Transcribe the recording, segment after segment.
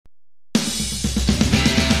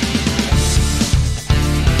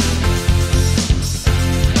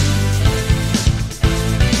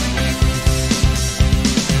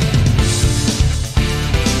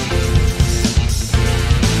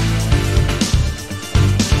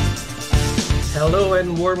Hello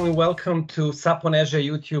and warmly welcome to SAP on Azure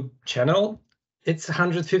YouTube channel. It's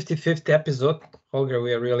 155th episode. Holger,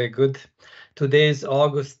 we are really good. Today is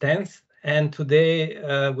August 10th, and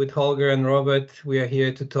today with Holger and Robert, we are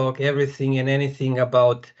here to talk everything and anything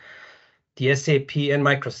about the SAP and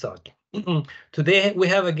Microsoft. Today we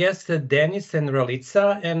have a guest, Dennis and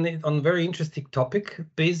Ralitza, and on a very interesting topic.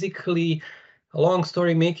 Basically, a long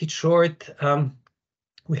story, make it short,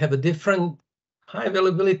 we have a different high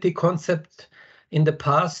availability concept in the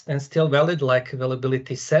past and still valid, like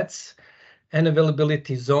availability sets and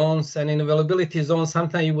availability zones. And in availability zones,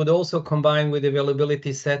 sometimes you would also combine with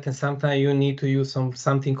availability set, and sometimes you need to use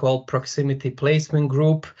something called proximity placement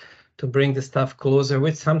group to bring the stuff closer,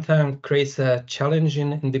 which sometimes creates a challenge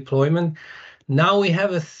in deployment. Now we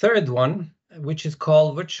have a third one, which is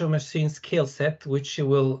called virtual machine scale set, which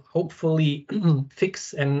will hopefully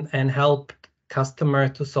fix and help customer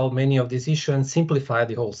to solve many of these issues and simplify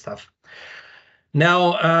the whole stuff.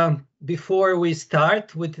 Now, before we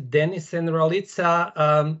start with Dennis and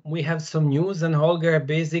Ralitza, we have some news, and Holger,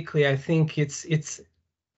 basically, I think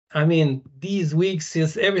I mean, these weeks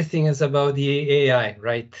everything is about the AI,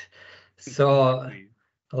 right? So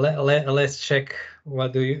let's check.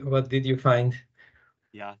 What did you find?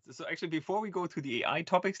 Yeah, so actually, before we go to the AI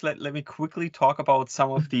topics, let me quickly talk about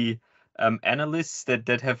some of the analysts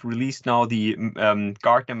that have released now the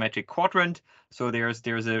Gartner Magic Quadrant. So there's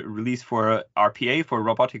a release for RPA, for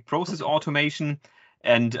Robotic Process Automation.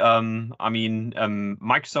 And I mean,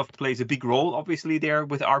 Microsoft plays a big role, obviously, there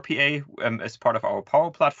with RPA as part of our Power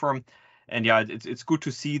Platform. And yeah, it's good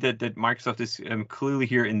to see that Microsoft is clearly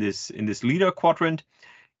here in this leader quadrant.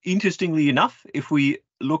 Interestingly enough, if we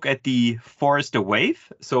look at the Forrester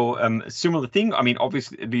Wave, so similar thing. I mean,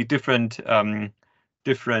 obviously, the different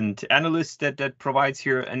analysts that provides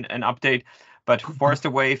here an update, but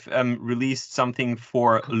Forrester Wave released something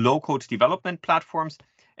for low-code development platforms,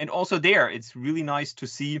 and also there, it's really nice to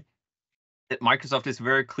see that Microsoft is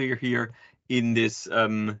very clear here in this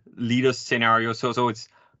leader scenario. So it's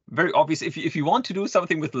very obvious if you want to do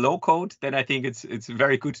something with low-code, then I think it's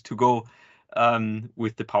very good to go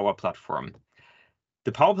with the Power Platform.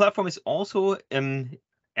 The Power Platform is also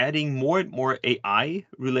adding more and more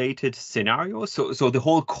AI-related scenarios. So the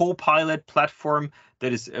whole Copilot platform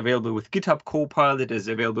that is available with GitHub Copilot is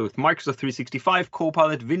available with Microsoft 365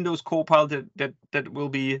 Copilot, Windows Copilot that will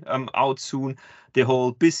be out soon. The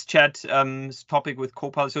whole BizChat topic with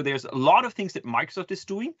Copilot. So there's a lot of things that Microsoft is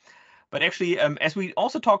doing. But actually, as we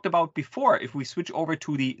also talked about before, if we switch over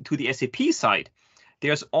to the SAP side,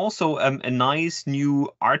 there's also a nice new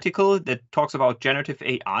article that talks about generative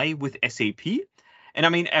AI with SAP. And I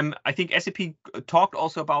mean, I think SAP talked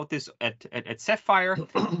also about this at Sapphire,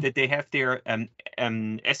 that they have their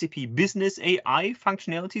SAP Business AI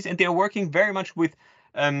functionalities, and they're working very much with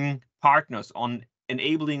partners on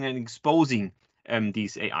enabling and exposing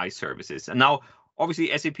these AI services. And now,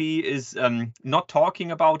 obviously, SAP is not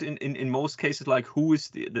talking about in most cases like who is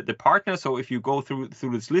the partner. So if you go through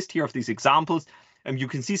this list here of these examples, you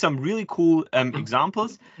can see some really cool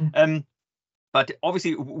examples. But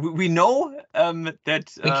obviously, we know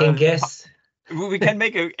that we can guess. We can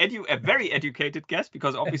make a very educated guess,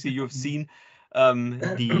 because obviously you've seen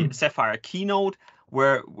the Sapphire keynote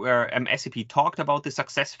where SAP talked about the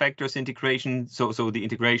success factors integration. So the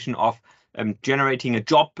integration of generating a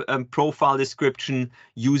job profile description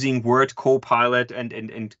using Word Copilot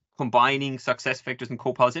and combining success factors and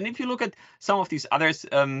copilots. And if you look at some of these other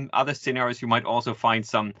scenarios, you might also find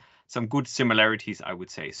some good similarities, I would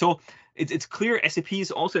say. So it's clear SAP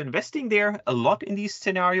is also investing there a lot in these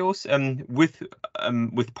scenarios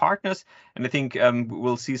with partners, and I think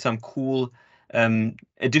we'll see some cool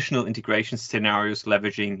additional integration scenarios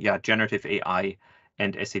leveraging generative AI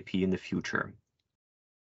and SAP in the future.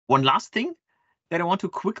 One last thing that I want to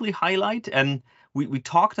quickly highlight, we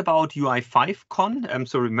talked about UI5 Con.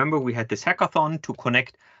 So remember, we had this hackathon to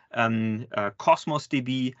connect Cosmos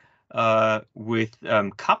DB with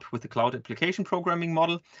CAP, with the Cloud Application Programming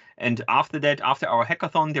Model. And after that, after our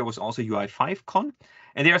hackathon, there was also UI5 Con.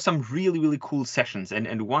 And there are some really, really cool sessions.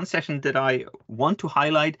 And one session that I want to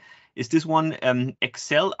highlight is this one,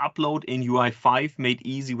 Excel upload in UI5 made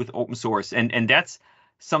easy with open source. And that's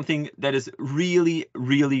something that is really,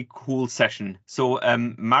 really cool session. So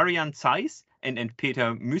Marian Zeiss and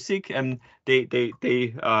Peter Müssig, they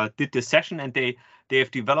did this session, and they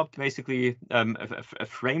have developed basically a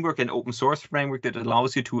framework, an open source framework that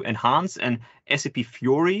allows you to enhance an SAP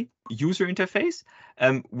Fiori user interface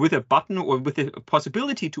with a button or with the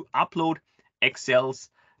possibility to upload Excels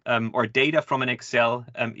or data from an Excel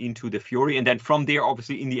into the Fiori, and then from there,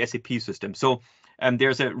 obviously, in the SAP system. So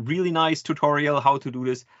there's a really nice tutorial how to do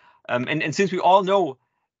this, And since we all know,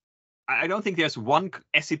 I don't think there's one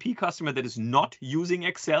SAP customer that is not using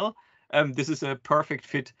Excel. This is a perfect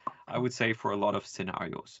fit, I would say, for a lot of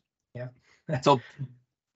scenarios. Yeah. So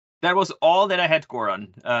that was all that I had, Goran,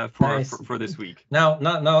 for this week. Now,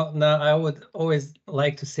 I would always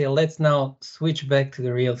like to say, let's now switch back to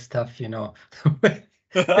the real stuff, you know.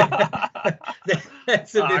 That's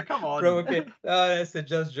a bit come on. provocative. That's a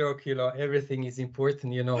just joke, you know. Everything is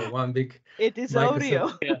important, you know. One big. It is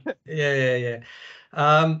audio. Yeah.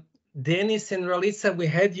 Dennis and Ralitza, we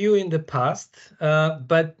had you in the past,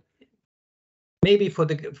 but maybe for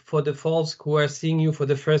the folks who are seeing you for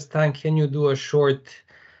the first time, can you do a short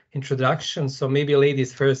introduction? So maybe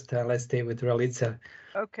ladies first. Let's stay with Ralitza.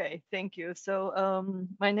 Okay, thank you. So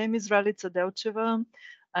my name is Ralitza Deltcheva.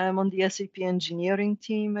 I am on the SAP engineering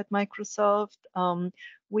team at Microsoft.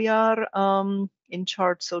 We are in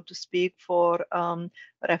charge, so to speak, for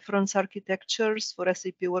reference architectures for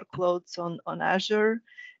SAP workloads on Azure.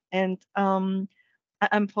 And I'm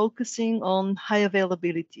focusing on high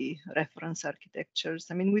availability reference architectures.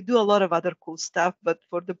 I mean, we do a lot of other cool stuff, but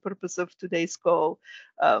for the purpose of today's call,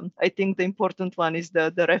 I think the important one is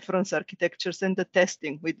the reference architectures and the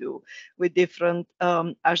testing we do with different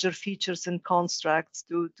Azure features and constructs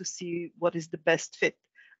to see what is the best fit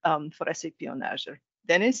for SAP on Azure.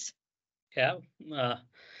 Dennis? Yeah.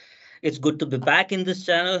 It's good to be back in this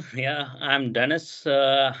channel. Yeah, I'm Dennis.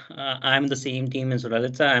 I'm the same team as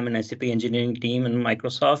Ralitza. I'm an SAP engineering team in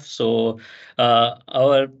Microsoft. So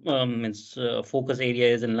our focus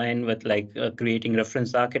area is in line with creating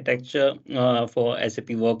reference architecture for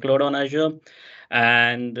SAP workload on Azure.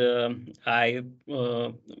 And I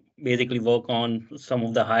basically work on some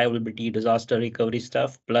of the high availability disaster recovery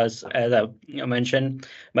stuff. Plus, as I mentioned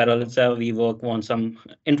by Ralitza, we work on some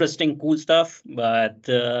interesting, cool stuff. But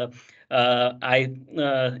we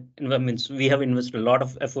have invested a lot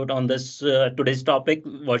of effort on this today's topic,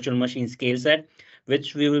 virtual machine scale set,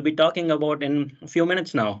 which we will be talking about in a few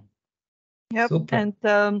minutes now. Yep. Super. And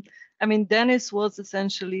I mean, Dennis was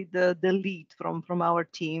essentially the lead from our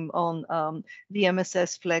team on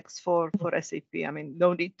VMSS Flex for SAP. I mean,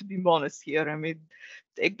 no need to be modest here. I mean,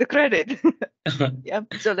 take the credit. Yeah.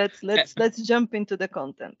 So let's jump into the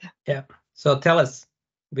content. Yeah. So tell us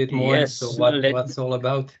a bit more. Yes, so what's all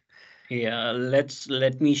about? Yeah.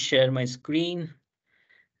 Let me share my screen.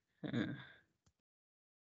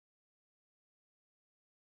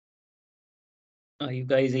 Are you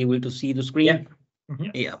guys able to see the screen? Yeah. Mm-hmm.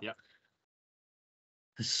 Yeah.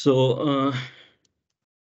 So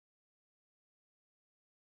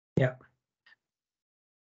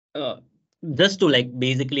just to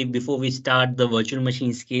basically before we start the virtual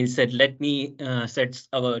machine scale set, let me set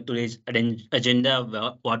our today's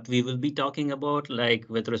agenda, what we will be talking about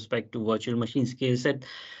with respect to virtual machine scale set.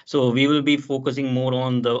 So we will be focusing more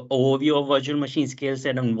on the overview of virtual machine scale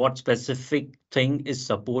set and what specific thing is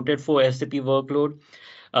supported for SAP workload.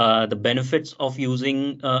 The benefits of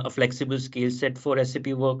using a flexible scale set for SAP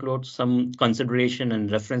workloads, some consideration and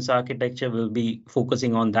reference architecture. Will be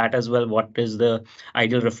focusing on that as well. What is the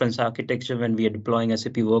ideal reference architecture when we are deploying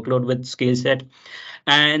SAP workload with scale set?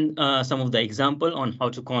 And some of the example on how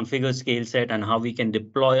to configure scale set and how we can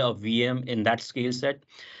deploy a VM in that scale set.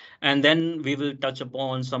 And then we will touch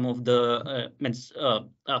upon some of the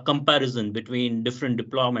comparison between different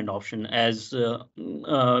deployment option. As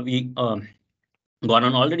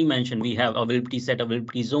Gordon already mentioned, we have availability set,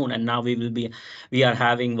 availability zone, and now we are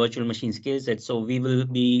having virtual machine scale set. So we will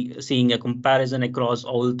be seeing a comparison across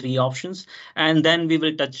all three options, and then we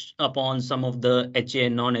will touch upon some of the HA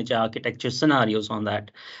and non-HA architecture scenarios on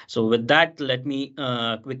that. So with that, let me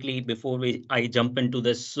quickly, before I jump into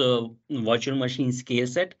this virtual machine scale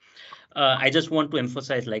set, I just want to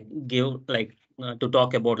emphasize, to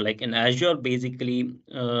talk about in Azure, basically.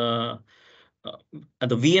 The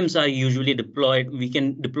VMs are usually deployed. We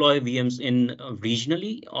can deploy VMs in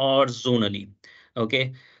regionally or zonally.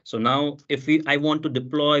 Okay, so now if I want to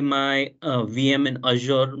deploy my VM in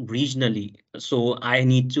Azure regionally, so I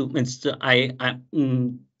need to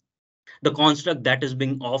the construct that is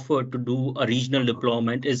being offered to do a regional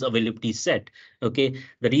deployment is availability set. Okay,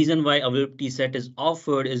 the reason why availability set is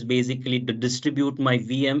offered is basically to distribute my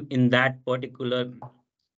VM in that particular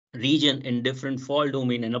region in different fault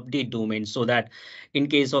domain and update domain, so that in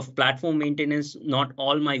case of platform maintenance, not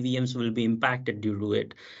all my VMs will be impacted due to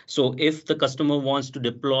it. So if the customer wants to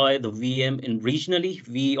deploy the VM in regionally,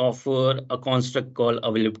 we offer a construct called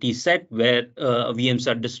availability set, where VMs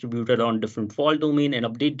are distributed on different fault domain and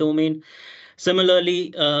update domain.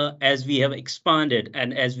 Similarly, as we have expanded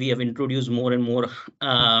and as we have introduced more and more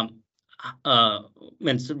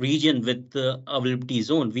means region with the availability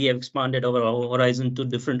zone. We have expanded our horizon to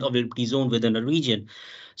different availability zone within a region.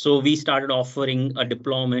 So we started offering a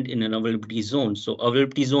deployment in an availability zone. So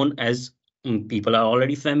availability zone, as people are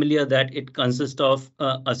already familiar, that it consists of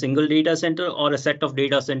a single data center or a set of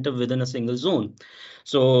data center within a single zone.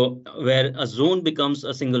 So where a zone becomes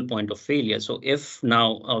a single point of failure. So if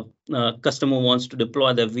now a customer wants to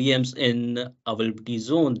deploy the VMs in availability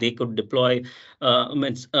zone, they could deploy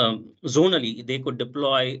zonally, they could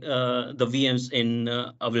deploy the VMs in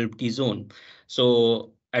availability zone.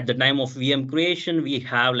 So at the time of VM creation, we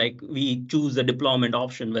choose the deployment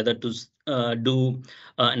option, whether to do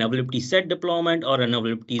an availability set deployment or an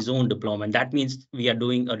availability zone deployment. That means we are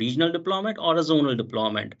doing a regional deployment or a zonal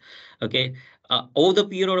deployment. Okay. Over the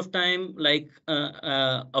period of time,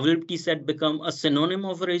 availability set become a synonym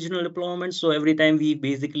of a regional deployment. So every time we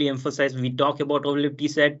basically emphasize, we talk about availability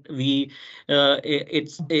set, it's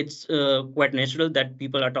quite natural that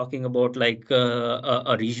people are talking about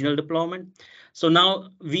a regional deployment. So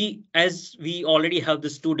now as we already have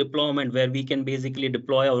this two deployment where we can basically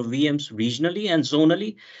deploy our VMs regionally and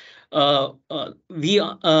zonally, we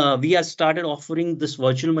have started offering this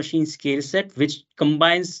virtual machine scale set, which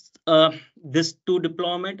combines this two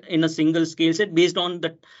deployment in a single scale set based on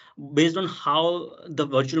how the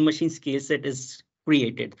virtual machine scale set is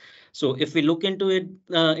created. So if we look into it,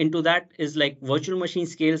 into that is like virtual machine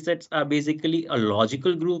scale sets are basically a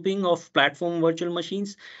logical grouping of platform virtual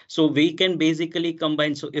machines. So we can basically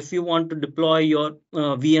combine. So if you want to deploy your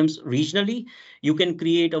VMs regionally, you can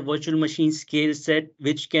create a virtual machine scale set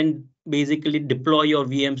which can basically deploy your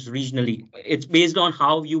VMs regionally. It's based on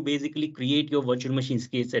how you basically create your virtual machine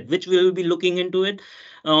scale set, which we will be looking into it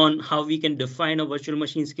on how we can define a virtual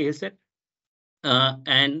machine scale set.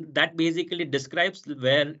 And that basically describes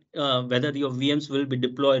whether your VMs will be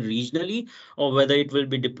deployed regionally or whether it will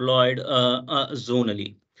be deployed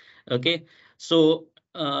zonally. Okay, so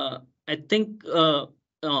I think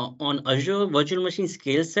on Azure, virtual machine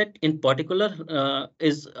scale set in particular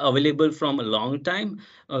is available from a long time.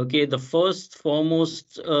 Okay, the first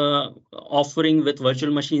foremost offering with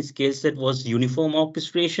virtual machine scale set was uniform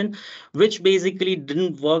orchestration, which basically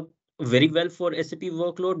didn't work very well for SAP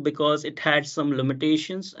workload because it had some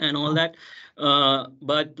limitations and all that.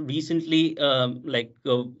 But recently,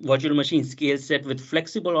 virtual machine scale set with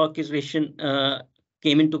flexible orchestration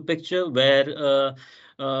came into picture, where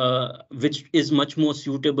which is much more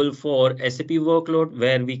suitable for SAP workload,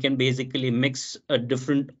 where we can basically mix a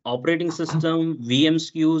different operating system, VM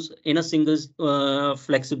SKUs in a single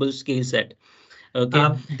flexible scale set.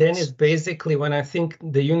 Okay. Dennis, basically, when I think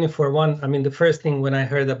the uniform one, I mean, the first thing when I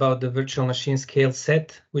heard about the virtual machine scale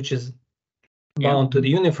set, which is bound to the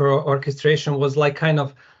uniform orchestration, was like kind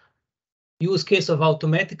of use case of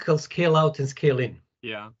automatical scale out and scale in.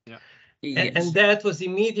 Yeah. Yes. And that was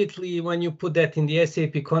immediately when you put that in the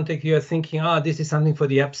SAP context, you're thinking, this is something for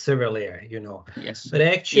the app server layer, Yes. But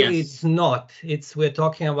actually, It's not. We're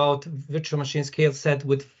talking about virtual machine scale set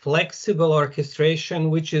with flexible orchestration,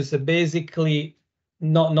 which is basically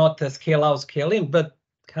not a scale out, scale in, but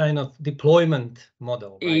kind of deployment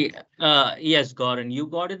model, right? Yes, Gordon, you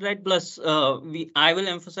got it right. Plus, I will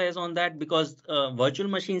emphasize on that because virtual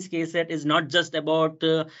machine scale set is not just about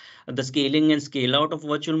the scaling and scale out of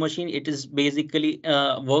virtual machine. It is basically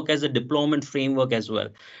work as a deployment framework as well.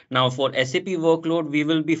 Now, for SAP workload, we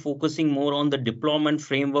will be focusing more on the deployment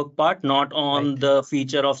framework part, not on the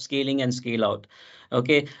feature of scaling and scale out.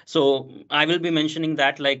 Okay, so I will be mentioning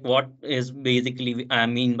that, like what is basically I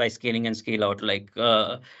mean by scaling and scale out,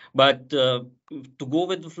 but to go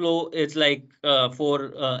with the flow, it's like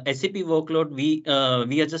for SAP workload, we are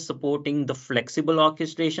just supporting the flexible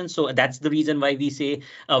orchestration. So that's the reason why we say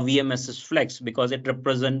VMSS Flex, because it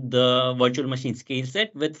represents the virtual machine scale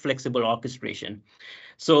set with flexible orchestration.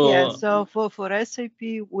 So for SAP,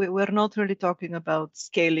 we're not really talking about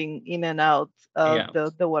scaling in and out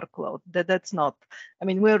the workload. That's not. I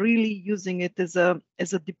mean, we're really using it as a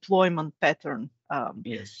deployment pattern.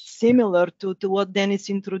 Similar to what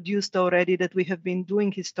Dennis introduced already, that we have been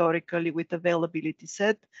doing historically with availability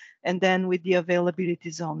set and then with the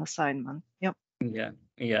availability zone assignment. Yep.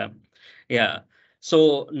 Yeah.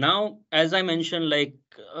 So now, as I mentioned,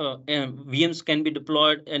 VMs can be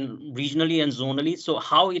deployed regionally and zonally. So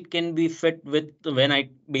how it can be fit with when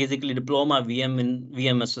I basically deploy my VM in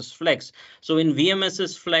VMSS Flex. So in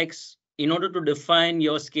VMSS Flex, in order to define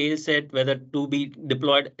your scale set, whether to be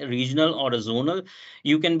deployed regional or a zonal,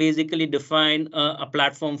 you can basically define a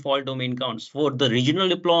platform fault domain counts. For the regional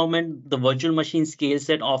deployment, the virtual machine scale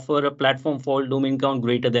set offer a platform fault domain count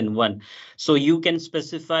greater than 1. So you can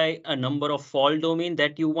specify a number of fault domain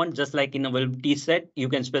that you want, just like in availability set, you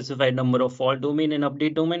can specify number of fault domain and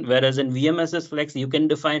update domain, whereas in VMSS Flex, you can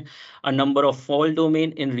define a number of fault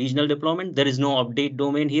domain in regional deployment. There is no update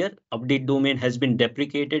domain here. Update domain has been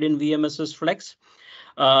deprecated in VMSS Flex.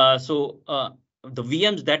 The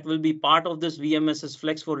VMs that will be part of this VMSS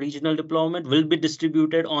Flex for regional deployment will be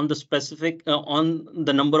distributed on the specific on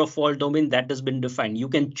the number of fault domain that has been defined. You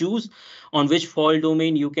can choose on which fault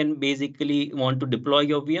domain you can basically want to deploy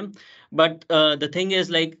your VM. But the thing is,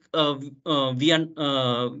 like we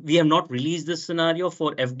have not released this scenario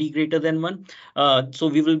for FD greater than 1. So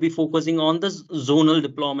we will be focusing on the zonal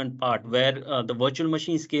deployment part, where the virtual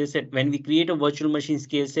machine scale set, when we create a virtual machine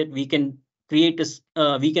scale set, we can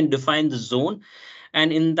we can define the zone,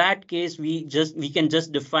 and in that case we can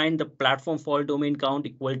just define the platform fault domain count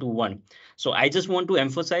equal to 1. So I just want to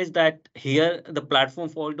emphasize that here the platform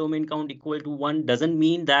fault domain count equal to 1 doesn't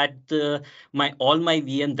mean that all my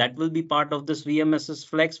VM that will be part of this VMSS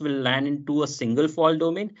Flex will land into a single fault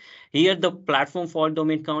domain. Here the platform fault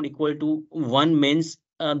domain count equal to 1 means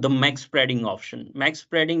the max spreading option. Max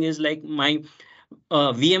spreading is like my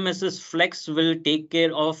VMSS Flex will take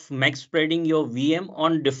care of max spreading your VM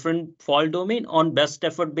on different fault domain on best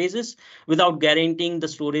effort basis without guaranteeing the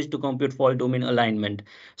storage to compute fault domain alignment.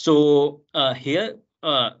 So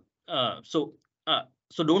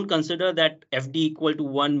so don't consider that FD equal to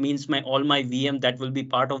 1 means all my VM that will be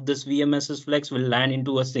part of this VMSS Flex will land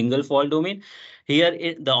into a single fault domain. Here,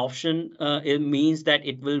 the option it means that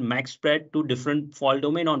it will max spread to different fault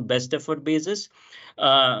domain on best effort basis.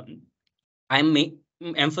 I'm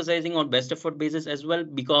emphasizing on best effort basis as well,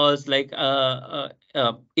 because like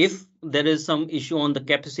if there is some issue on the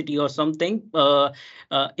capacity or something,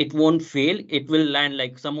 it won't fail. It will land,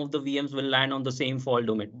 like some of the VMs will land on the same fault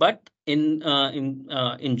domain. But in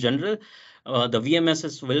general, the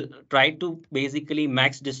VMSS will try to basically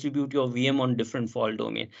max distribute your VM on different fault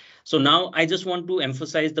domain. So now I just want to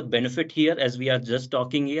emphasize the benefit here, as we are just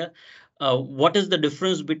talking here. What is the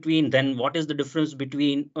difference between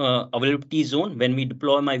availability zone when we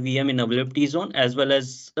deploy my VM in availability zone, as well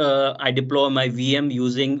as I deploy my VM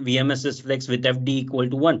using VMSS Flex with FD equal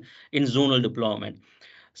to 1 in zonal deployment?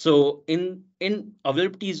 So in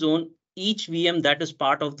availability zone, each VM that is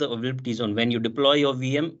part of the availability zone, when you deploy your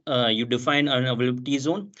VM, you define an availability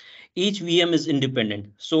zone. Each VM is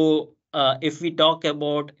independent. So if we talk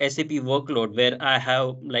about SAP workload, where I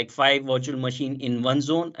have like 5 virtual machine in one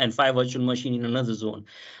zone and 5 virtual machine in another zone.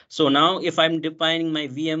 So now if I'm defining my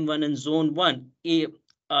VM1 in zone 1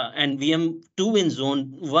 and VM2 in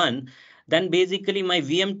zone 1, then basically my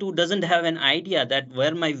VM2 doesn't have an idea that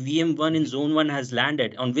where my VM1 in zone 1 has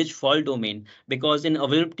landed, on which fault domain, because in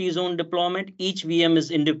availability zone deployment, each VM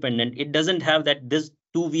is independent. It doesn't have that this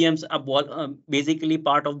 2 VMs are basically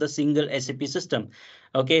part of the single SAP system.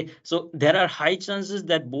 Okay, so there are high chances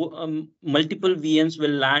that multiple VMs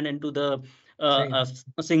will land into the a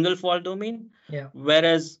single fault domain. Yeah.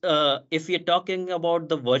 Whereas if you're talking about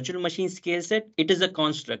the virtual machine scale set, it is a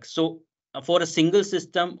construct. So for a single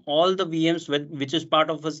system, all the VMs which is part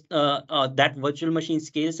of that virtual machine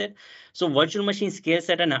scale set. So virtual machine scale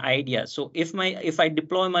set an idea. So if I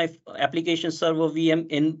deploy my application server VM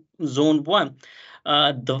in zone 1,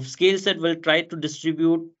 the scale set will try to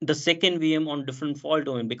distribute the second VM on different fault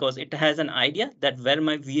domain, because it has an idea that where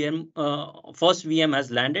my first VM has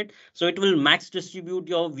landed. So it will max distribute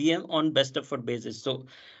your VM on best effort basis. So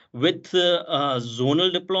with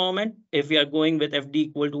zonal deployment, if we are going with FD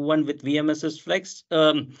equal to 1 with VMSS Flex,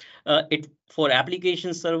 for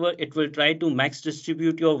application server, it will try to max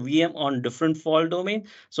distribute your VM on different fault domain.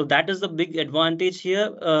 So that is the big advantage here,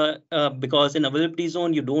 because in availability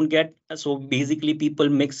zone, you don't get, so basically people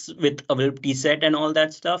mix with availability set and all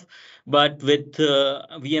that stuff. But with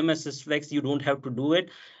VMSS Flex, you don't have to do it.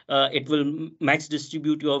 It will max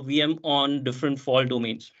distribute your VM on different fault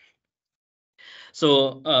domains.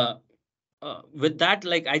 So with that,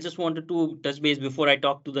 like I just wanted to touch base before I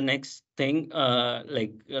talk to the next thing,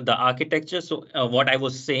 like the architecture. So what I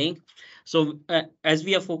was saying. So as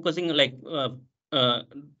we are focusing, like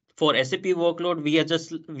for SAP workload,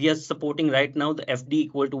 we are supporting right now the FD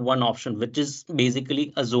equal to 1 option, which is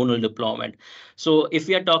basically a zonal deployment. So if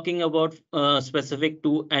we are talking about specific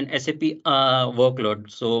to an SAP workload,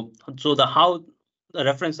 so how the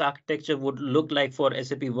reference architecture would look like for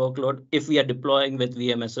SAP workload if we are deploying with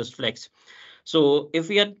VMSS Flex. So if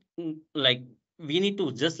we are like we need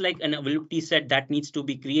to, just like an availability set that needs to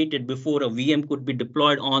be created before a VM could be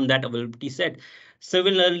deployed on that availability set.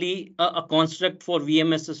 Similarly, a construct for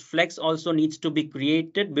VMSS Flex also needs to be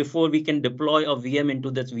created before we can deploy a VM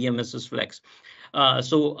into this VMSS Flex.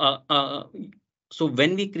 So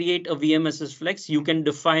when we create a VMSS Flex, you can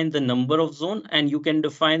define the number of zone and you can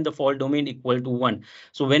define the fault domain equal to 1.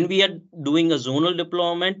 So when we are doing a zonal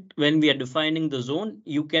deployment, when we are defining the zone,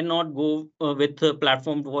 you cannot go with a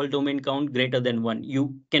platform fault domain count greater than 1.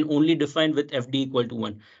 You can only define with FD equal to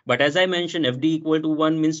 1. But as I mentioned, FD equal to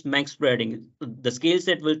 1 means max spreading. The scale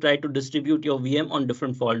set will try to distribute your VM on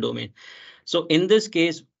different fault domain. So in this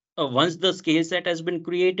case, once the scale set has been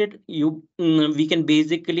created, we can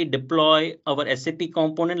basically deploy our SAP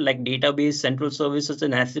component like database, central services,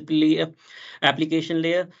 and SAP layer, application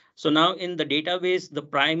layer. So now in the database, the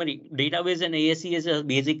primary database and ASE is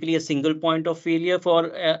basically a single point of failure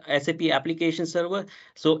for SAP application server.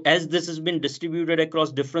 So as this has been distributed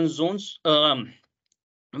across different zones,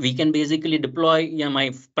 we can basically deploy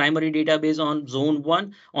my primary database on zone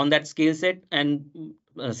 1 on that scale set, and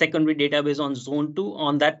secondary database on zone 2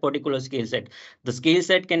 on that particular scale set. The scale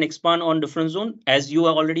set can expand on different zone. As you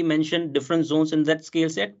already mentioned, different zones in that scale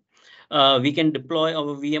set. We can deploy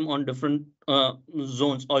our VM on different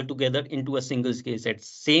zones altogether into a single scale set.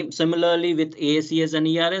 Similarly with ASES and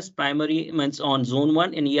ERS, primary means on zone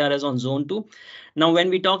 1 and ERS on zone 2. Now, when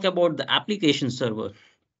we talk about the application server,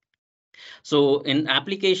 so in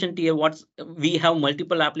application tier, we have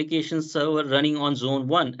multiple application server running on zone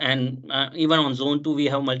 1, and even on zone 2, we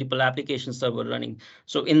have multiple application server running.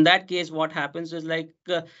 So in that case, what happens is like,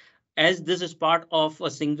 as this is part of a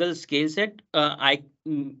single scale set,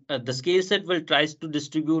 the scale set will tries to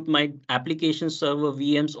distribute my application server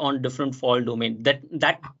VMs on different fault domain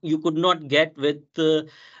that you could not get with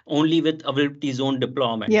only with availability zone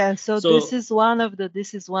deployment. Yeah, so this is one of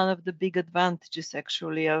the big advantages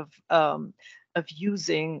actually of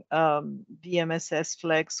using VMSS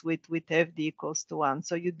Flex with FD equals to 1.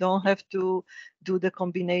 So you don't have to do the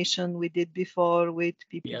combination we did before with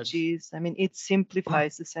PPGs. Yes. I mean, it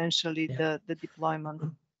simplifies essentially the deployment.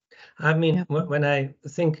 I mean, when I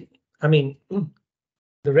think, I mean,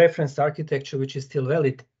 the reference architecture, which is still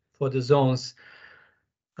valid for the zones,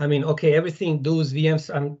 I mean, okay, everything those VMs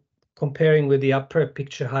I'm comparing with the upper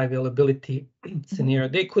picture high availability scenario,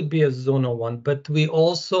 they could be a zonal one, but we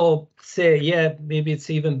also say, yeah, maybe it's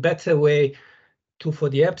even better way for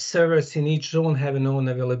the app servers in each zone have an own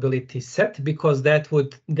availability set, because that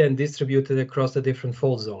would then distribute it across the different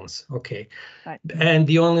fault zones. Okay. Right. And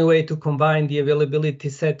the only way to combine the availability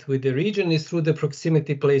set with the region is through the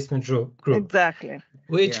proximity placement group. Exactly.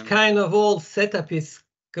 Which kind of all setup is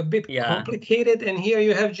a bit complicated, and here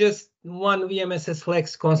you have just one VMSS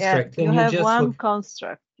Flex construct. Yeah, and you have just one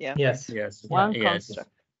construct. Yeah. Yes. One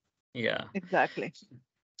construct. Yeah. Exactly.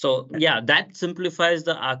 So yeah, that simplifies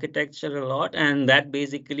the architecture a lot, and that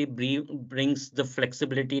basically brings the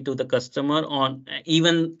flexibility to the customer on,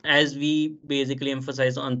 even as we basically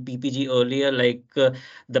emphasized on PPG earlier, like the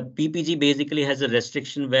PPG basically has a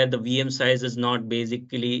restriction where the VM size is not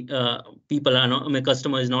basically,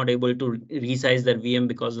 customer is not able to resize their VM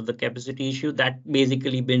because of the capacity issue. That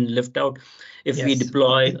basically been left out if we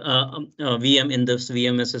deploy VM in this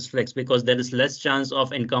VMSS Flex, because there is less chance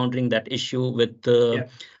of encountering that issue with the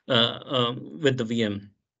VM.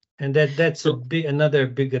 And that's another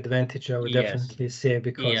big advantage, I would definitely say,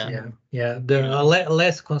 because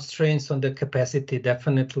less constraints on the capacity,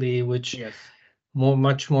 definitely, which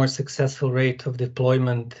much more successful rate of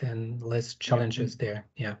deployment and less challenges there.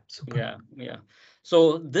 Yeah, super. Yeah.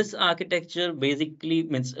 So this architecture basically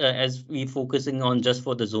means, as we focusing on just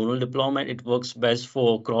for the zonal deployment, it works best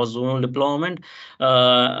for cross-zonal deployment.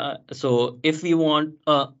 So if we want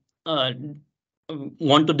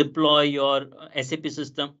to deploy your SAP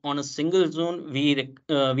system on a single zone, we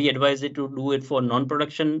advise it to do it for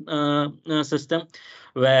non-production system,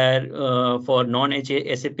 where for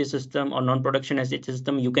non-HA SAP system or non-production SAP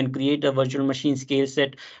system, you can create a virtual machine scale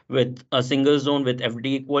set with a single zone with FD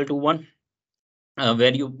equal to 1,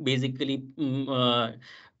 where you basically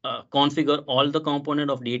configure all the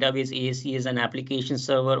component of database, ASEs, and application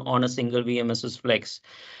server on a single VMSS Flex.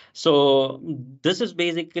 So this is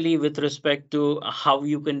basically with respect to how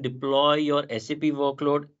you can deploy your SAP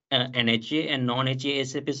workload, NHA and non-HA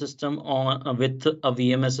SAP system on with a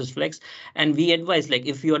VMSS Flex. And we advise, like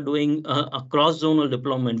if you are doing a cross-zonal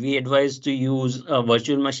deployment, we advise to use a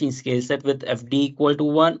virtual machine scale set with FD equal to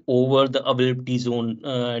 1 over the availability zone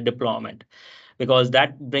deployment, because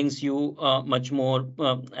that brings you much more,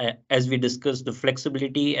 as we discussed, the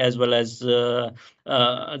flexibility as well as the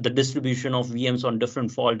distribution of VMs on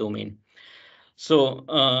different fault domain. So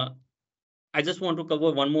I just want to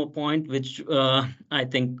cover one more point, which I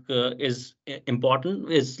think is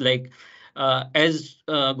important. Is like as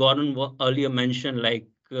Gordon earlier mentioned, like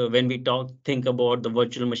when we think about the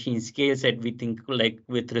virtual machine scale set, we think like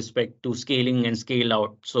with respect to scaling and scale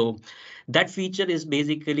out. So that feature is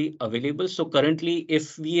basically available. So currently,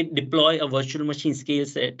 if we deploy a virtual machine scale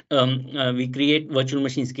set, we create virtual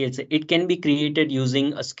machine scale set. It can be created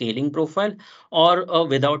using a scaling profile or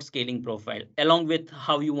without scaling profile, along with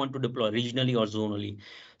how you want to deploy regionally or zonally.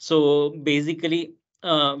 So basically,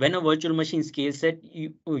 when a virtual machine scale set,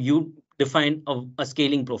 you define a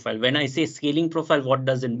scaling profile. When I say scaling profile, what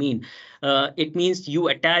does it mean? It means you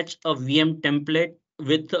attach a VM template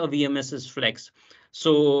with a VMSS Flex.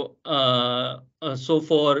 So,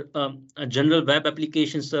 for a general web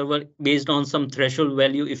application server, based on some threshold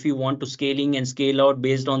value, if you want to scaling and scale out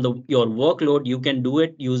based on your workload, you can do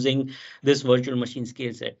it using this virtual machine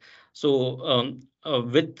scale set. So,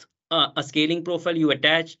 with a scaling profile, you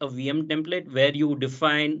attach a VM template where you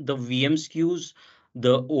define the VM SKUs,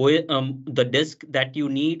 the disk that you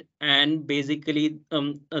need, and basically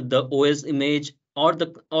the OS image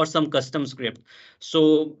or some custom script.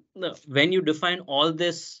 So when you define all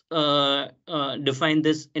this, define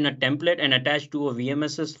this in a template and attach to a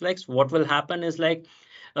VMSS Flex, what will happen is like,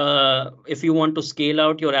 if you want to scale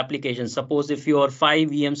out your application, suppose if your 5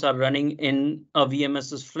 VMs are running in a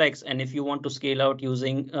VMSS Flex, and if you want to scale out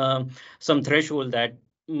using some threshold that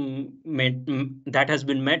that has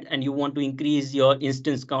been met, and you want to increase your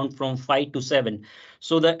instance count from 5 to 7.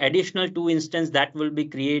 So the additional 2 instance that will be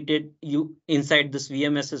created inside this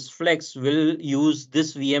VMSS Flex will use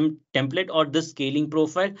this VM template or this scaling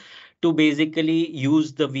profile to basically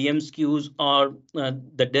use the VM SKUs or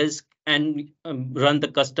the disk and run the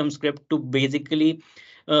custom script to basically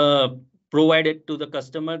provide it to the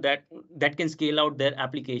customer that can scale out their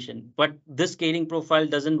application. But this scaling profile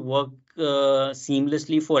doesn't work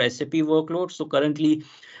seamlessly for SAP workloads. So currently,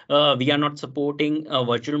 we are not supporting a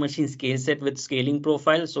virtual machine scale set with scaling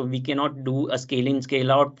profile. So we cannot do a scaling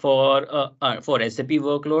scale out for SAP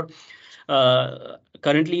workload.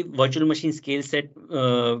 Currently, virtual machine scale set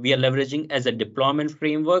we are leveraging as a deployment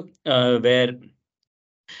framework where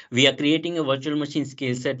we are creating a virtual machine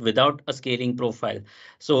scale set without a scaling profile.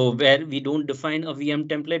 So where we don't define a VM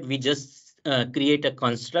template, we just create a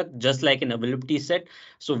construct just like an availability set.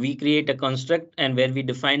 So we create a construct and where we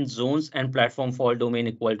define zones and platform fault domain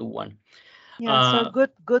equal to 1. Yeah, so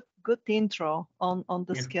good intro on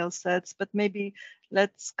the skill sets, but maybe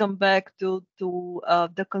let's come back to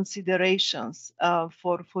the considerations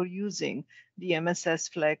for using the VMSS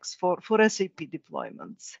Flex for SAP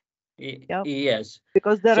deployments. Yep. Yes,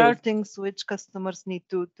 because there are things which customers need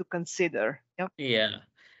to consider. Yep.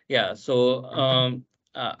 Yeah. So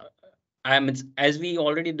as we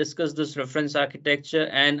already discussed this reference architecture,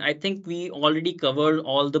 and I think we already covered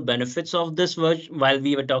all the benefits of this while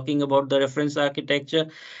we were talking about the reference architecture,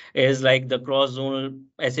 is like the cross-zonal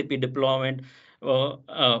SAP deployment,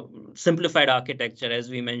 simplified architecture, as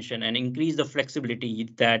we mentioned, and increase the flexibility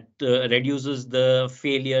that reduces the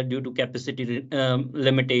failure due to capacity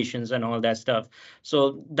limitations and all that stuff.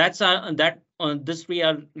 So this we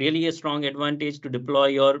are really a strong advantage to deploy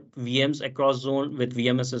your VMs across zone with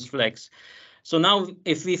VMSS Flex. So now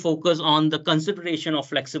if we focus on the consideration of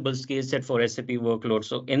flexible scale set for SAP workload.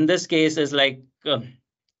 So in this case is like,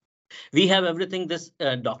 we have everything this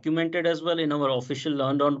documented as well in our official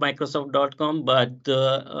learn.microsoft.com,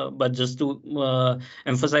 but just to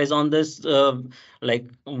emphasize on this, like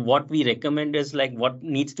what we recommend is like what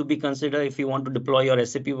needs to be considered if you want to deploy your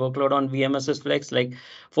SAP workload on VMSS Flex. Like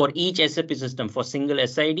for each SAP system, for single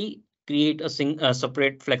SID, create a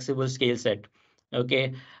separate flexible scale set.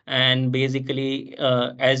 Okay, and basically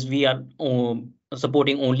as we are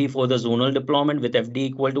supporting only for the zonal deployment with FD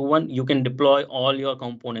equal to 1, you can deploy all your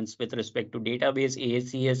components with respect to database,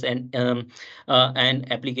 ASCS,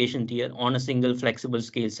 and application tier on a single flexible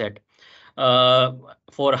scale set.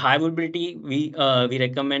 For high availability, we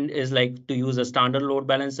recommend is like to use a standard load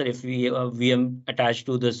balancer if we VM attached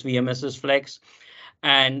to this VMSS Flex,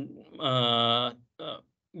 and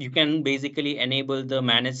you can basically enable the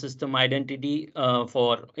managed system identity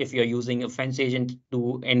for if you're using a fence agent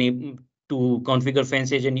to configure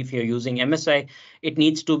fence agent. If you're using MSI, it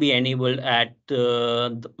needs to be enabled at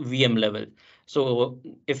the VM level. So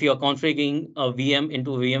if you're configuring a VM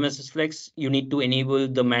into VMSS Flex, you need to enable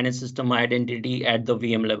the managed system identity at the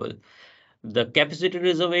VM level. The capacity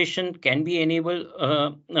reservation can be enabled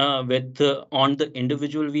on the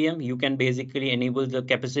individual VM. You can basically enable the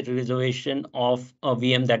capacity reservation of a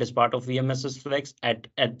VM that is part of VMSS Flex at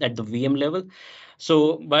the VM level.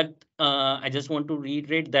 So, but I just want to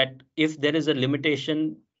reiterate that if there is a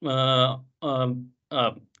limitation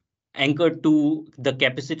anchored to the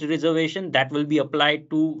capacity reservation, that will be applied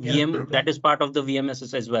to VM. That is part of the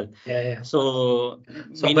VMSS as well. Yeah. So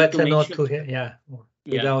we need better to make not sure. to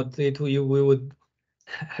without it we would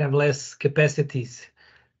have less capacities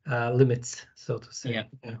limits, so to say.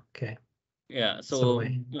 Yeah. Okay. Yeah. So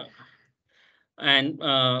and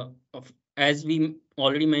as we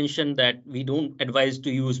already mentioned that we don't advise to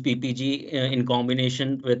use PPG in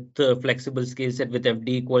combination with flexible scale set with FD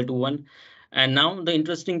equal to 1. And now the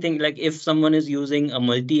interesting thing, like if someone is using a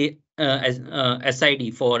multi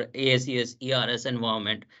SID for ASES ERS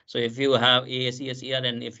environment. So if you have ASES ER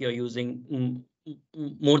and if you're using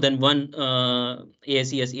more than one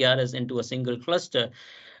ASES ERS into a single cluster,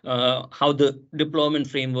 how the deployment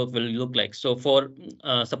framework will look like. So for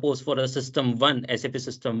suppose for a system 1, SAP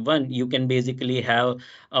system 1, you can basically have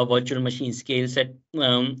a virtual machine scale set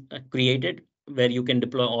created where you can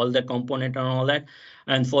deploy all the component and all that.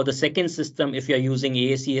 And for the second system, if you're using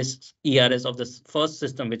AACS ERS of the first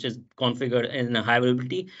system, which is configured in a high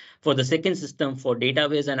availability, for the second system for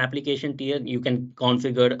database and application tier, you can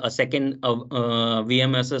configure a second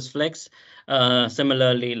VMSS Flex.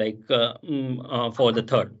 Similarly, like for the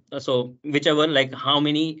third. So whichever, like how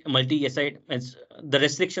many multi-SID, the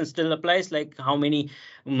restriction still applies, like how many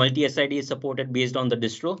multi-SID is supported based on the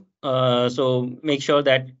distro. So make sure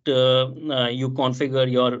that you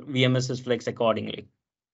configure your VMSS Flex accordingly.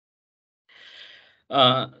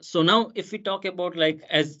 So now if we talk about like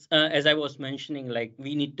as I was mentioning, like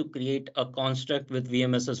we need to create a construct with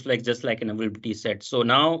VMSS Flex just like an availability set. So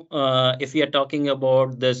now if we are talking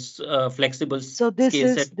about this flexible scale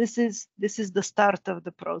set, this is the start of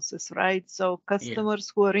the process, right? So customers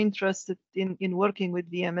who are interested in working with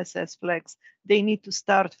VMSS Flex, they need to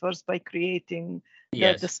start first by creating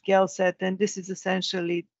the scale set, and this is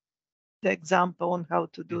essentially the example on how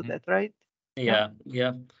to do that, right? Yeah.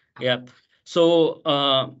 So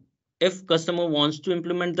if customer wants to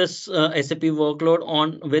implement this SAP workload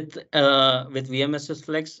on with VMSS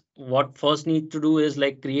Flex, what first need to do is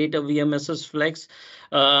like create a VMSS Flex.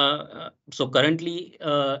 So currently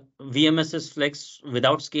VMSS Flex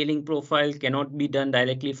without scaling profile cannot be done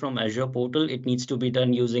directly from Azure portal. It needs to be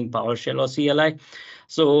done using PowerShell or CLI.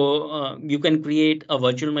 So you can create a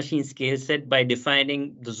virtual machine scale set by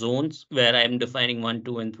defining the zones where I'm defining 1,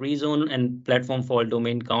 2, and 3 zone and platform fault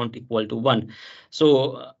domain count equal to 1.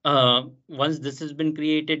 So once this has been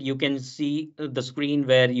created, you can see the screen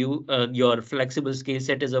where your flexible scale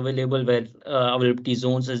set is available, where availability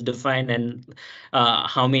zones is defined and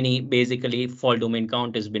how many basically fault domain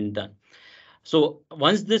count has been done. So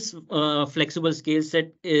once this flexible scale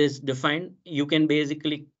set is defined, you can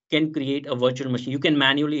basically create a virtual machine. You can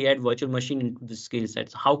manually add virtual machine into the skill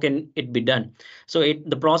sets. How can it be done? So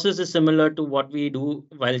the process is similar to what we do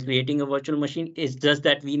while creating a virtual machine. It's just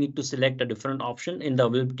that we need to select a different option in the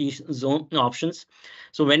availability zone options.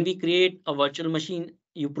 So when we create a virtual machine,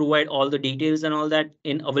 you provide all the details and all that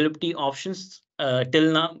in availability options.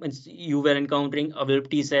 Till now, you were encountering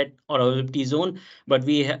availability set or availability zone, but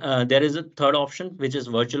there is a third option, which is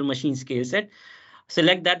virtual machine scale set.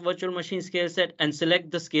 Select that virtual machine scale set and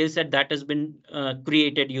select the scale set that has been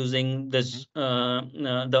created using this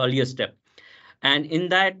the earlier step. And in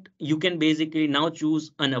that, you can basically now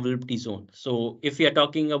choose an availability zone. So if you are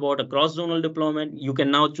talking about a cross-zonal deployment, you can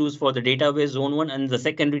now choose for the database zone 1 and the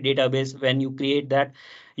secondary database. When you create that,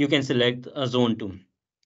 you can select a zone 2.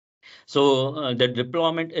 So the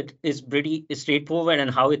deployment is pretty straightforward, and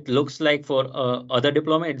how it looks like for other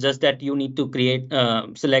deployment, it's just that you need to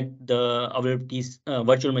select the availabilities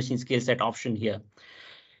virtual machine scale set option here.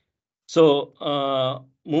 So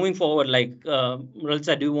moving forward, like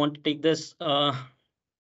Ralitza, do you want to take this? No,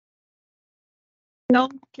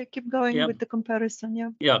 keep going with the comparison.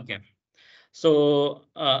 Yeah. Okay. So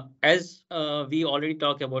as we already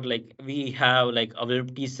talked about, like we have like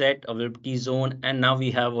availability set, availability zone, and now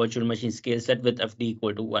we have virtual machine scale set with FD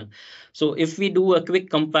equal to 1. So if we do a quick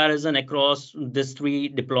comparison across these 3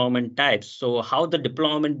 deployment types, so how the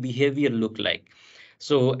deployment behavior look like.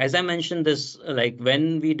 So as I mentioned this, like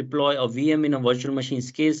when we deploy a VM in a virtual machine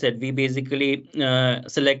scale set, we basically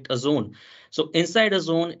select a zone. So inside a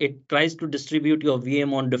zone, it tries to distribute your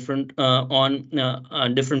VM on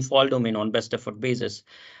different fault domain on best effort basis.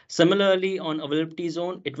 Similarly, on availability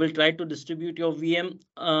zone, it will try to distribute your VM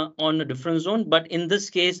on a different zone. But in this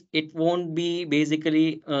case, it won't be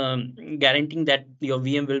basically guaranteeing that your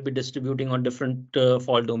VM will be distributing on different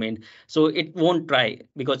fault domain. So it won't try,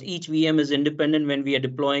 because each VM is independent when we are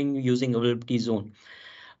deploying using availability zone.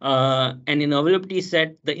 And in availability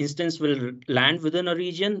set, the instance will land within a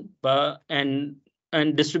region, and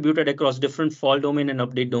and distributed across different fault domain and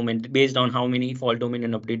update domain based on how many fault domain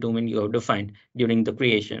and update domain you have defined during the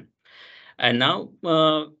creation. And now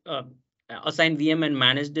assign VM and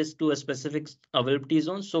manage this to a specific availability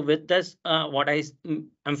zone. So with this, what I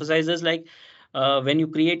emphasize is like when you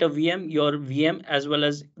create a VM, your VM as well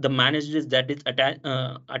as the managed list that is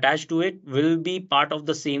attached to it will be part of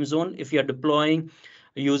the same zone if you're deploying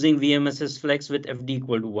using VMSS Flex with FD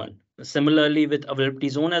equal to 1. Similarly with availability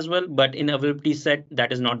zone as well, but in availability set,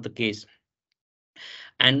 that is not the case.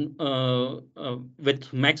 And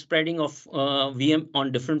with max spreading of VM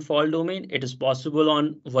on different fault domain, it is possible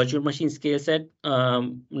on virtual machine scale set,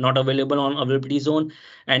 not available on availability zone,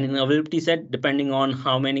 and in availability set, depending on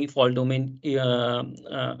how many fault domain we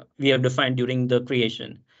have defined during the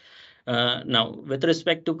creation. Now, with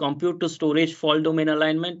respect to compute to storage fault domain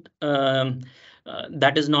alignment,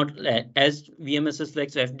 that is not as VMSS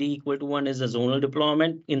Flex FD equal to 1 is a zonal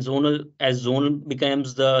deployment. In zonal, as zonal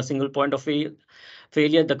becomes the single point of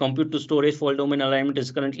failure, the compute to storage fault domain alignment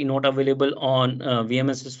is currently not available on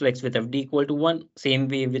VMSS Flex with FD equal to 1. Same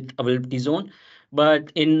way with availability zone,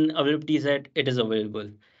 but in availability set, it is available.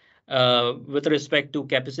 With respect to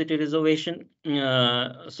capacity reservation,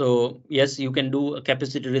 so yes, you can do a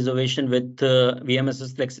capacity reservation with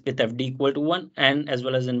VMSS Flex with FD equal to 1 and as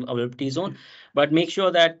well as in availability zone, but make sure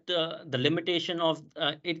that the limitation of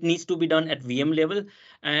it needs to be done at VM level,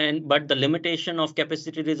 but the limitation of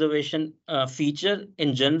capacity reservation feature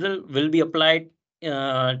in general will be applied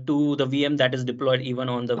to the VM that is deployed even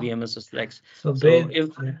on the VMSS Flex. So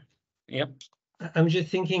yep. I'm just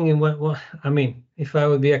thinking in what I mean, if I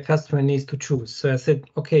would be a customer needs to choose. So I said,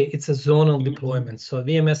 okay, it's a zonal deployment. So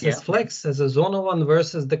VMSS Flex as a zonal one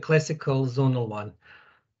versus the classical zonal one.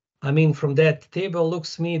 I mean, from that table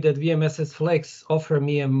looks me that VMSS Flex offer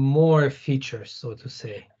me a more features, so to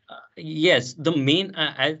say. Yes, the main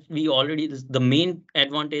as we already the main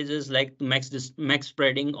advantage is like max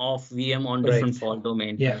spreading of VM on different fault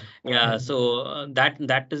domain. Yeah. So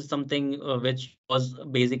that is something which was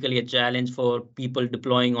basically a challenge for people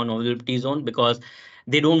deploying on availability zone, because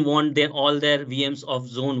they don't want all their VMs of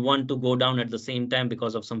zone 1 to go down at the same time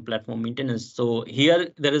because of some platform maintenance. So here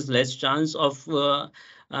there is less chance of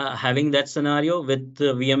having that scenario with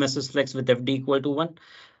VMSS Flex with FD equal to 1.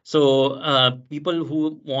 So people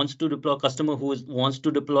who wants to deploy, customer who wants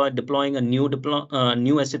to deploying a new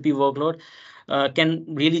SAP workload can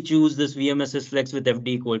really choose this VMSS Flex with FD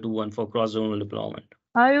equal to 1 for cross-zonal deployment.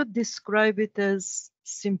 I would describe it as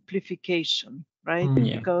simplification, right?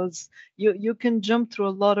 Because you can jump through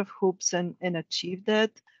a lot of hoops and achieve that,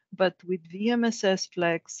 but with VMSS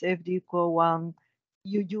Flex FD equal 1,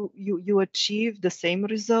 you achieve the same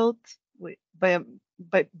result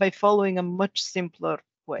by following a much simpler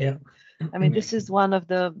way. Yeah. I mean, this is one of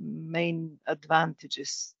the main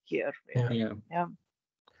advantages here. Yeah.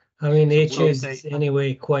 I mean, So HA is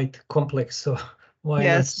anyway quite complex, so why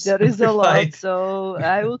yes, not there is a lot. it? So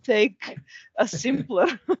I will take a simpler.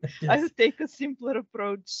 I will take a simpler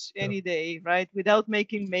approach any day, right? Without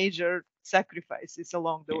making major sacrifices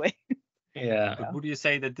along the way. But would you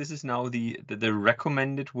say that this is now the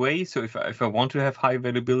recommended way? So if I want to have high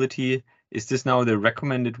availability, is this now the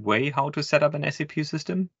recommended way how to set up an SAP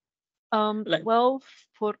system? Well,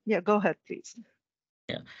 go ahead, please.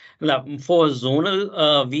 Yeah, for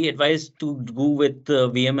zonal, we advise to go with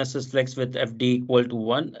VMSS Flex with FD equal to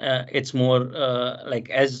 1. It's more like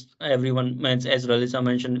as everyone mentioned, as Ralitza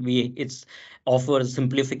mentioned, it's offers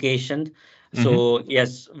simplification. So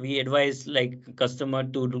yes, we advise like customer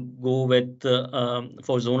to go with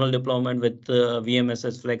for zonal deployment with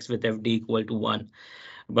VMSS Flex with FD equal to 1.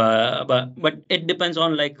 But it depends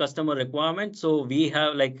on like customer requirement. So we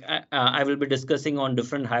have like I will be discussing on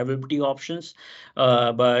different high availability options,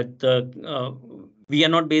 but we are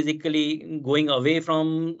not basically going away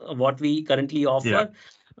from what we currently offer.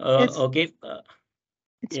 Okay.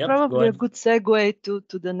 It's probably a good segue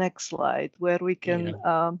to the next slide where we can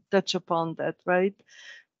touch upon that, right?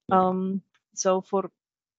 So for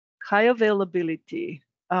high availability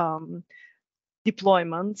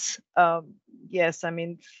deployments, yes, I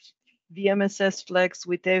mean, VMSS Flex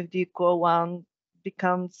with FD equal 1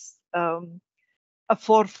 becomes a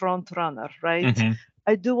forefront runner, right?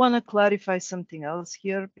 I do want to clarify something else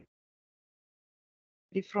here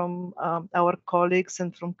from our colleagues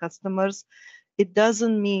and from customers. It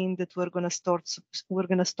doesn't mean that we're going to stop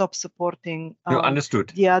supporting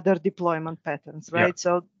the other deployment patterns, right?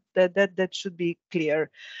 So that should be clear.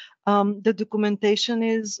 The documentation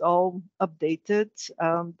is all updated.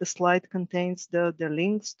 The slide contains the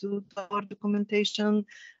links to our documentation.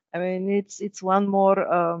 I mean, it's one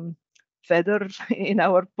more feather in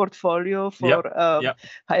our portfolio for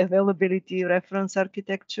high availability reference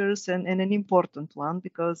architectures, and an important one,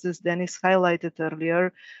 because as Dennis highlighted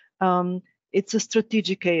earlier, it's a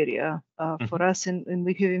strategic area for us, and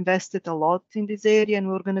we have invested a lot in this area, and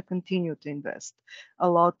we're going to continue to invest a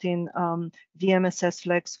lot in VMSS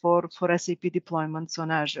Flex for SAP deployments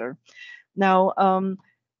on Azure. Now,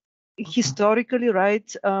 historically,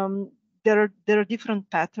 right, there are different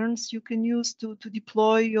patterns you can use to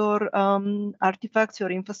deploy your artifacts,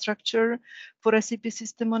 your infrastructure for SAP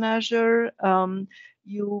system on Azure.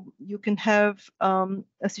 You can have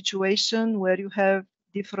a situation where you have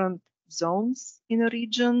different zones in a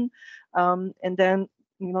region, and then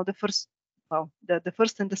the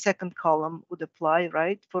first and the second column would apply,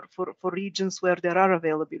 right, for regions where there are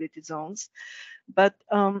availability zones. But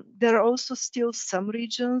there are also still some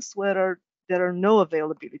regions where there are no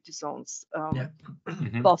availability zones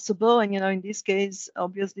possible, and in this case,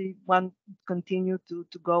 obviously, one continue to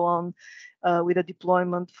go on with a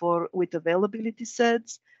deployment with availability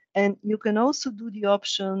sets, and you can also do the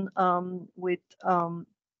option with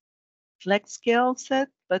flex scale set,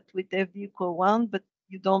 but with FD equal 1, but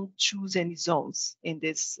you don't choose any zones in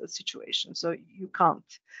this situation, so you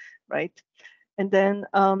can't, right? And then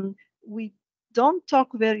we don't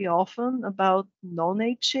talk very often about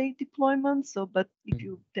non-HA deployments. So, but if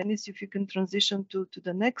you, Dennis, if you can transition to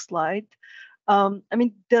the next slide, I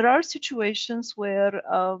mean, there are situations where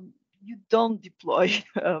you don't deploy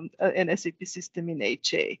an SAP system in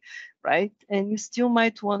HA, right? And you still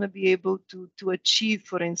might want to be able to achieve,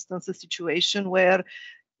 for instance, a situation where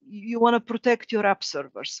you want to protect your app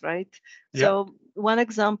servers, right? Yeah. So one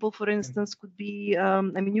example, for instance, could be, I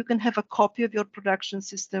mean, you can have a copy of your production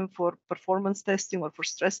system for performance testing or for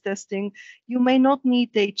stress testing. You may not need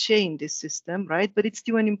HA in this system, right? But it's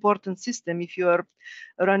still an important system if you are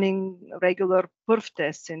running regular perf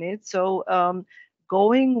tests in it. So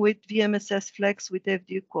going with VMSS Flex with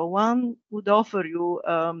FD equal 1 would offer you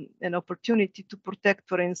an opportunity to protect,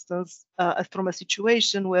 for instance, from a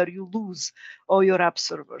situation where you lose all your app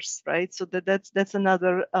servers, right? So that's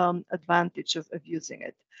another advantage of using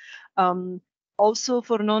it. Also,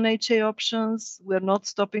 for non-HA options, we're not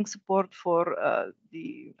stopping support for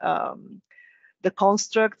the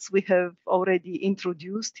constructs we have already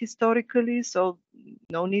introduced historically, so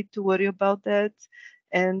no need to worry about that.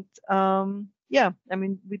 And yeah, I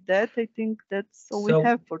mean, with that, I think that's all we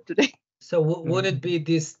have for today. So would it be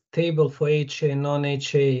this table for HA and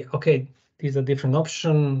non-HA? Okay, these are different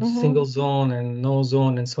options, single zone and no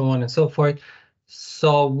zone and so on and so forth.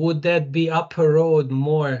 So would that be upper road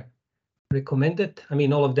more recommended? I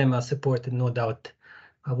mean, all of them are supported, no doubt.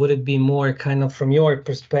 Would it be more kind of from your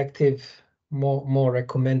perspective, more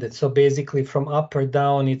recommended? So basically from up or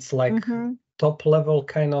down, it's like top level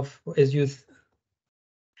kind of, as you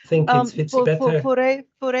think it fits better?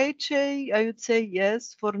 For HA, I would say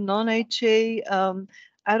yes. For non-HA,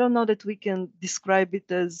 I don't know that we can describe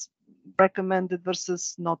it as recommended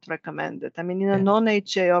versus not recommended. I mean, in a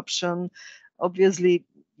non-HA option, obviously,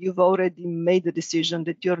 you've already made the decision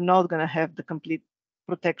that you're not going to have the complete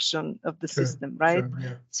protection of the system, right? Sure,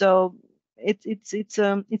 yeah. So it's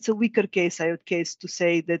a weaker case, I would case to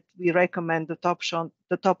say that we recommend the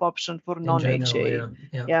top option for non-HA.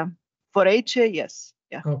 Yeah. For HA, yes.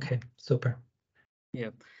 Yeah. Okay, super. Yeah.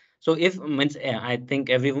 So I think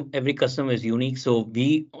every customer is unique. So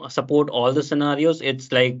we support all the scenarios.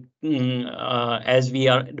 It's like as we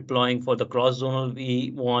are deploying for the cross-zonal,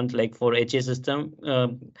 we want like for HA system,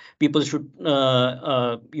 people should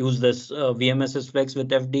use this VMSS Flex with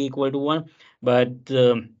FD equal to 1. But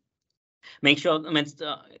make sure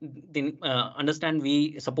understand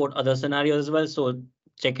we support other scenarios as well. So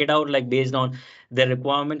check it out, like based on their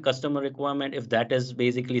requirement, customer requirement, if that is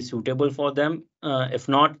basically suitable for them. If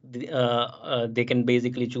not, they can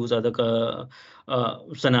basically choose other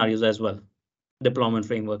scenarios as well, deployment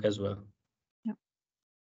framework as well. Yep.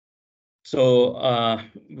 So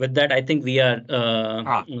with that, I think we are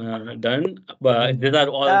done. But these are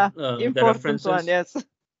all the references. One, yes.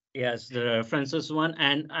 Yes, the references one,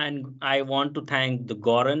 and I want to thank the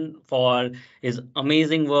Goran for his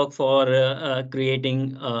amazing work for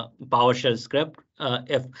creating a PowerShell script.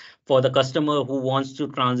 If for the customer who wants to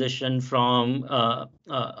transition from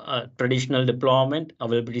a traditional deployment,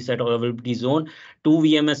 availability set or availability zone, to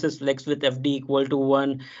VMSS Flex with FD equal to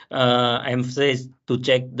 1, I emphasize to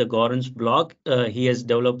check the Goran's blog. He has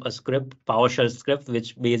developed a script, PowerShell script,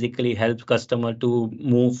 which basically helps customer to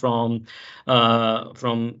move from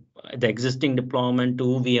the existing deployment to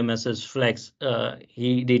VMSS Flex.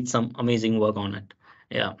 He did some amazing work on it.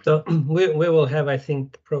 Yeah. So we will have, I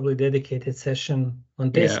think, probably dedicated session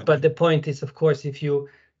on this. Yeah. But the point is, of course, if you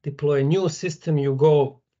deploy a new system, you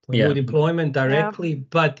go for new deployment directly.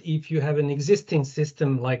 But if you have an existing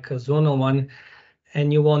system like a zonal one,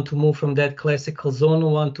 and you want to move from that classical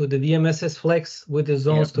zonal one to the VMSS Flex with the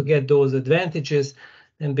zones to get those advantages,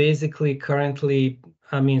 then basically currently,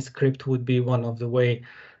 I mean, script would be one of the way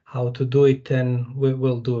how to do it, and we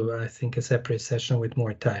will do, I think, a separate session with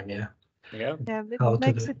more time. Yeah, it how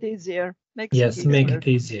makes it easier. Make it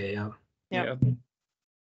easier. Yeah.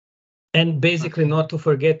 And basically, not to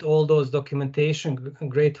forget all those documentation,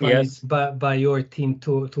 great ones by your team.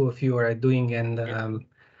 Two of you are doing, and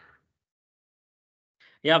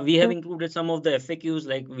we have included some of the FAQs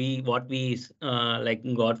like what we like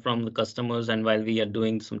got from the customers, and while we are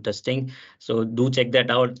doing some testing. So do check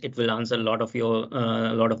that out. It will answer a lot of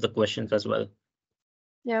the questions as well.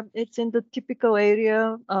 Yeah, it's in the typical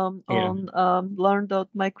area on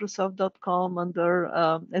learn.microsoft.com under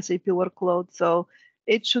SAP workload. So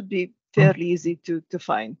it should be fairly easy to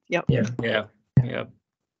find. Yeah.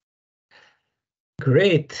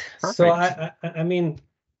 Great. Perfect. So I mean,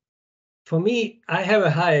 for me, I have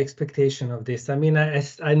a high expectation of this. I mean,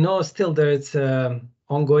 I know still there's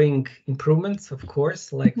ongoing improvements, of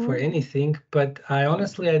course, like for anything, but I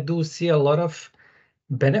do see a lot of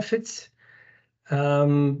benefits.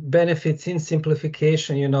 Benefits in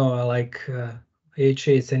simplification, like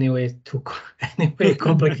HA is anyway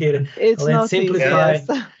complicated. It's Let's not simplify. easy,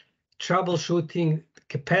 yes. Troubleshooting,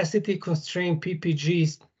 capacity constraint,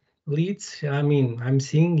 PPG leads. I mean, I'm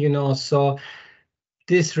seeing, so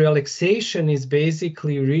this relaxation is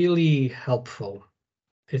basically really helpful.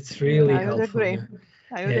 It's really helpful.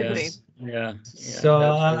 I would agree. Yeah. So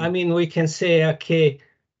I mean, we can say, okay,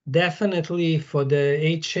 definitely for the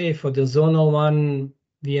HA, for the zonal one,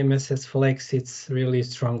 VMSS Flex, it's really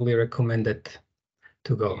strongly recommended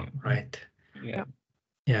to go, right?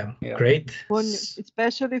 Yeah, great.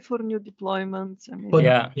 Especially for new deployments. I mean,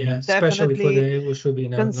 especially for it should be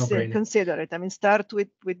consider it. I mean, start with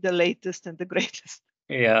the latest and the greatest.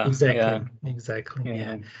 Exactly.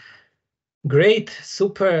 Yeah. Great,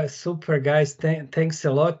 super guys. Thanks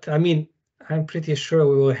a lot. I mean, I'm pretty sure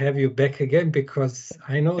we will have you back again, because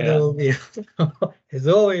I know there will be there's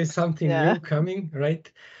always something new coming,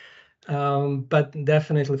 right? But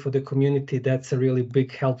definitely for the community, that's a really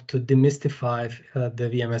big help to demystify the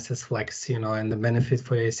VMSS Flex, and the benefit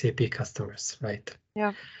for SAP customers, right?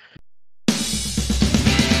 Yeah.